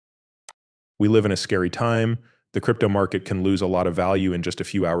We live in a scary time. The crypto market can lose a lot of value in just a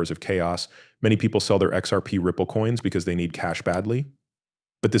few hours of chaos. Many people sell their XRP Ripple coins because they need cash badly.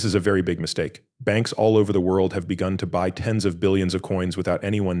 But this is a very big mistake. Banks all over the world have begun to buy tens of billions of coins without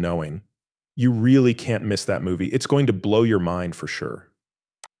anyone knowing. You really can't miss that movie. It's going to blow your mind for sure.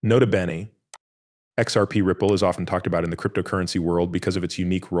 Nota bene, XRP Ripple is often talked about in the cryptocurrency world because of its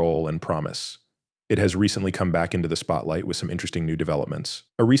unique role and promise. It has recently come back into the spotlight with some interesting new developments.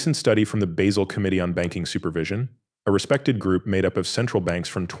 A recent study from the Basel Committee on Banking Supervision, a respected group made up of central banks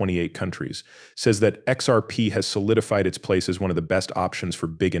from 28 countries, says that XRP has solidified its place as one of the best options for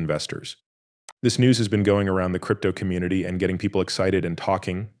big investors. This news has been going around the crypto community and getting people excited and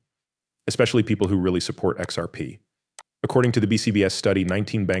talking, especially people who really support XRP. According to the BCBS study,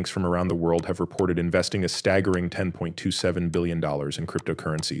 19 banks from around the world have reported investing a staggering $10.27 billion in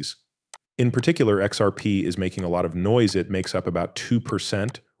cryptocurrencies. In particular, XRP is making a lot of noise. It makes up about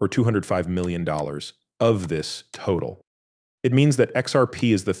 2% or $205 million of this total. It means that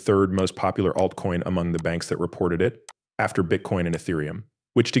XRP is the third most popular altcoin among the banks that reported it, after Bitcoin and Ethereum,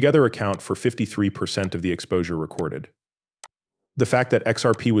 which together account for 53% of the exposure recorded. The fact that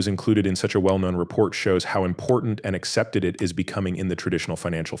XRP was included in such a well-known report shows how important and accepted it is becoming in the traditional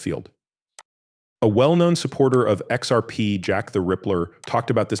financial field. A well-known supporter of XRP, Jack the Rippler, talked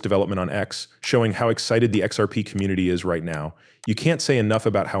about this development on X, showing how excited the XRP community is right now. You can't say enough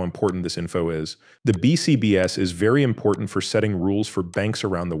about how important this info is. The BCBS is very important for setting rules for banks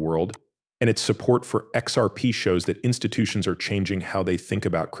around the world, and its support for XRP shows that institutions are changing how they think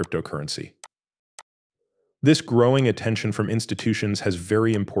about cryptocurrency. This growing attention from institutions has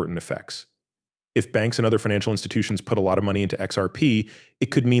very important effects. If banks and other financial institutions put a lot of money into XRP, it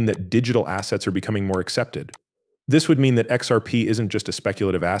could mean that digital assets are becoming more accepted. This would mean that XRP isn't just a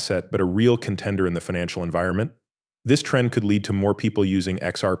speculative asset, but a real contender in the financial environment. This trend could lead to more people using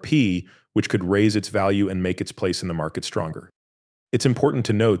XRP, which could raise its value and make its place in the market stronger. It's important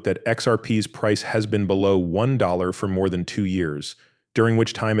to note that XRP's price has been below $1 for more than 2 years, during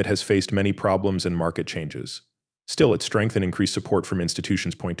which time it has faced many problems and market changes. Still, its strength and increased support from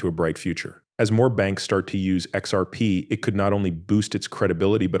institutions point to a bright future. As more banks start to use XRP, it could not only boost its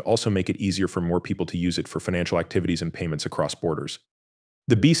credibility, but also make it easier for more people to use it for financial activities and payments across borders.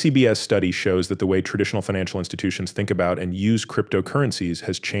 The BCBS study shows that the way traditional financial institutions think about and use cryptocurrencies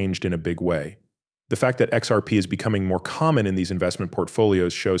has changed in a big way. The fact that XRP is becoming more common in these investment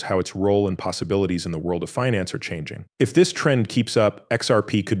portfolios shows how its role and possibilities in the world of finance are changing. If this trend keeps up,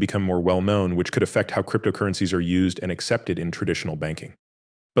 XRP could become more well-known, which could affect how cryptocurrencies are used and accepted in traditional banking.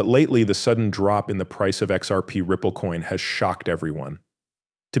 But lately, the sudden drop in the price of XRP Ripple coin has shocked everyone.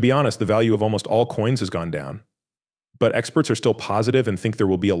 To be honest, the value of almost all coins has gone down. But experts are still positive and think there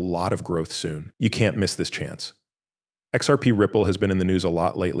will be a lot of growth soon. You can't miss this chance. XRP Ripple has been in the news a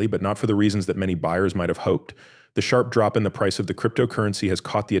lot lately, but not for the reasons that many buyers might have hoped. The sharp drop in the price of the cryptocurrency has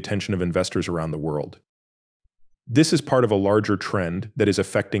caught the attention of investors around the world. This is part of a larger trend that is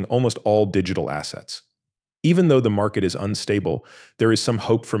affecting almost all digital assets. Even though the market is unstable, there is some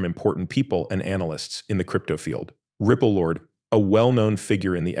hope from important people and analysts in the crypto field. Ripple Lord, a well-known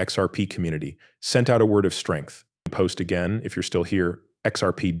figure in the XRP community, sent out a word of strength. Post again, if you're still here,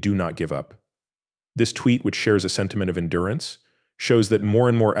 XRP, do not give up. This tweet, which shares a sentiment of endurance, shows that more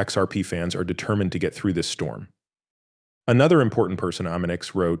and more XRP fans are determined to get through this storm. Another important person,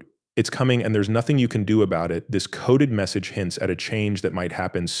 'Thankx, wrote, "It's coming and there's nothing you can do about it. This coded message hints at a change that might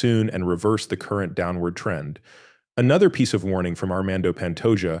happen soon and reverse the current downward trend." Another piece of warning from Armando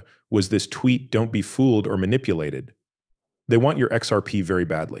Pantoja was this tweet, "Don't be fooled or manipulated. They want your XRP very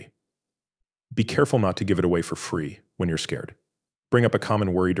badly. Be careful not to give it away for free when you're scared." Bring up a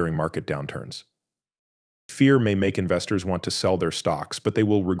common worry during market downturns. Fear may make investors want to sell their stocks, but they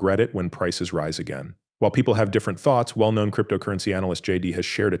will regret it when prices rise again. While people have different thoughts, well-known cryptocurrency analyst JD has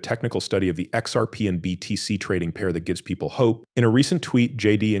shared a technical study of the XRP and BTC trading pair that gives people hope. In a recent tweet,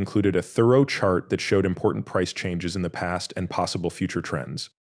 JD included a thorough chart that showed important price changes in the past and possible future trends.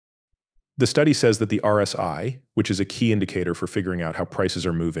 The study says that the RSI, which is a key indicator for figuring out how prices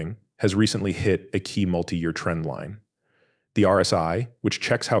are moving, has recently hit a key multi-year trend line. The RSI, which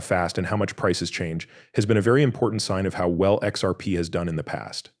checks how fast and how much prices change, has been a very important sign of how well XRP has done in the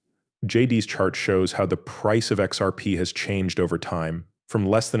past. JD's chart shows how the price of XRP has changed over time, from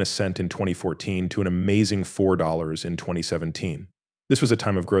less than a cent in 2014 to an amazing $4 in 2017. This was a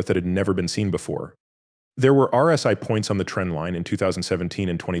time of growth that had never been seen before. There were RSI points on the trend line in 2017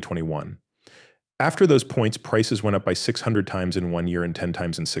 and 2021. After those points, prices went up by 600 times in 1 year and 10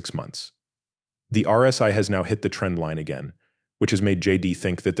 times in 6 months. The RSI has now hit the trend line again, which has made JD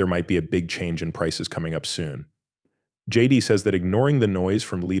think that there might be a big change in prices coming up soon. JD says that ignoring the noise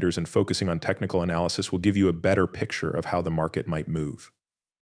from leaders and focusing on technical analysis will give you a better picture of how the market might move.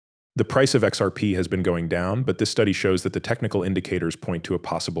 The price of XRP has been going down, but this study shows that the technical indicators point to a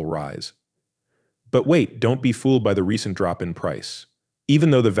possible rise. But wait, don't be fooled by the recent drop in price.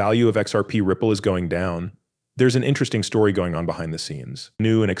 Even though the value of XRP Ripple is going down, there's an interesting story going on behind the scenes.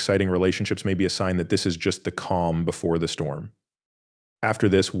 New and exciting relationships may be a sign that this is just the calm before the storm. After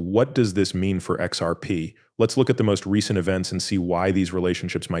this, what does this mean for XRP? Let's look at the most recent events and see why these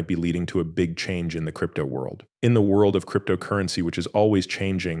relationships might be leading to a big change in the crypto world. In the world of cryptocurrency, which is always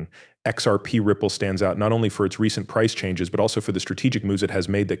changing, XRP Ripple stands out not only for its recent price changes, but also for the strategic moves it has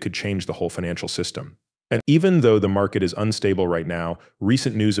made that could change the whole financial system. And even though the market is unstable right now,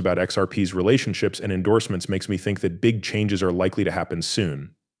 recent news about XRP's relationships and endorsements makes me think that big changes are likely to happen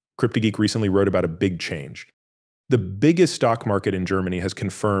soon. CryptoGeek recently wrote about a big change. The biggest stock market in Germany has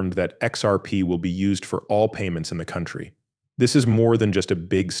confirmed that XRP will be used for all payments in the country. This is more than just a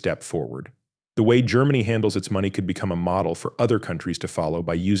big step forward. The way Germany handles its money could become a model for other countries to follow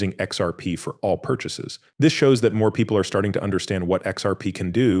by using XRP for all purchases. This shows that more people are starting to understand what XRP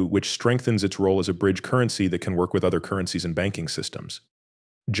can do, which strengthens its role as a bridge currency that can work with other currencies and banking systems.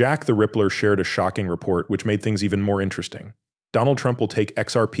 Jack the Rippler shared a shocking report which made things even more interesting. Donald Trump will take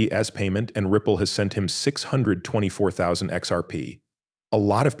XRP as payment, and Ripple has sent him 624,000 XRP. A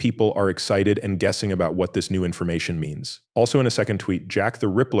lot of people are excited and guessing about what this new information means. Also in a second tweet, Jack the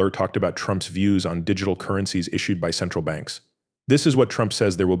Rippler talked about Trump's views on digital currencies issued by central banks. This is what Trump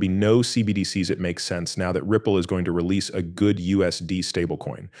says: there will be no CBDCs. It makes sense now that Ripple is going to release a good USD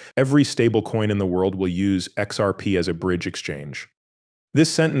stablecoin. Every stablecoin in the world will use XRP as a bridge exchange. This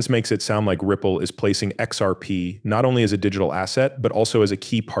sentence makes it sound like Ripple is placing XRP not only as a digital asset, but also as a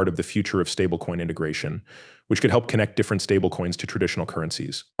key part of the future of stablecoin integration, which could help connect different stablecoins to traditional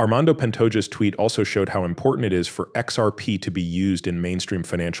currencies. Armando Pantoja's tweet also showed how important it is for XRP to be used in mainstream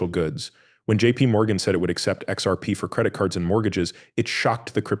financial goods. When JP Morgan said it would accept XRP for credit cards and mortgages, it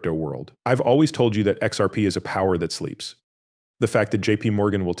shocked the crypto world. I've always told you that XRP is a power that sleeps. The fact that JP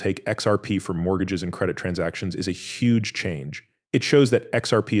Morgan will take XRP for mortgages and credit transactions is a huge change. It shows that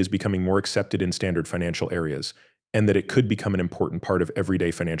XRP is becoming more accepted in standard financial areas, and that it could become an important part of everyday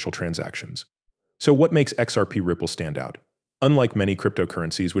financial transactions. So what makes XRP Ripple stand out? Unlike many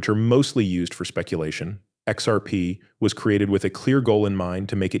cryptocurrencies, which are mostly used for speculation, XRP was created with a clear goal in mind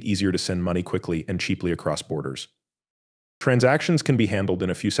to make it easier to send money quickly and cheaply across borders. Transactions can be handled in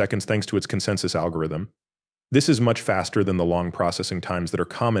a few seconds thanks to its consensus algorithm. This is much faster than the long processing times that are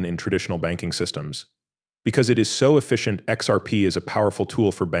common in traditional banking systems. Because it is so efficient, XRP is a powerful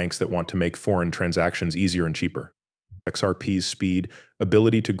tool for banks that want to make foreign transactions easier and cheaper. XRP's speed,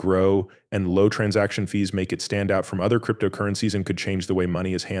 ability to grow, and low transaction fees make it stand out from other cryptocurrencies and could change the way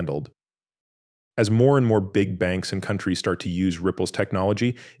money is handled. As more and more big banks and countries start to use Ripple's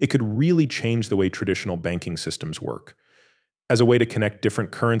technology, it could really change the way traditional banking systems work. As a way to connect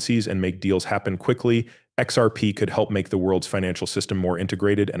different currencies and make deals happen quickly, XRP could help make the world's financial system more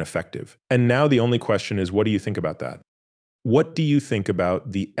integrated and effective. And now the only question is, what do you think about that? What do you think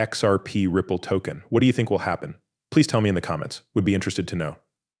about the XRP Ripple token? What do you think will happen? Please tell me in the comments. Would be interested to know.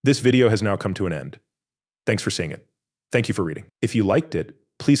 This video has now come to an end. Thanks for seeing it. Thank you for reading. If you liked it,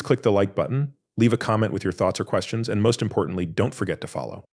 please click the like button, leave a comment with your thoughts or questions, and most importantly, don't forget to follow.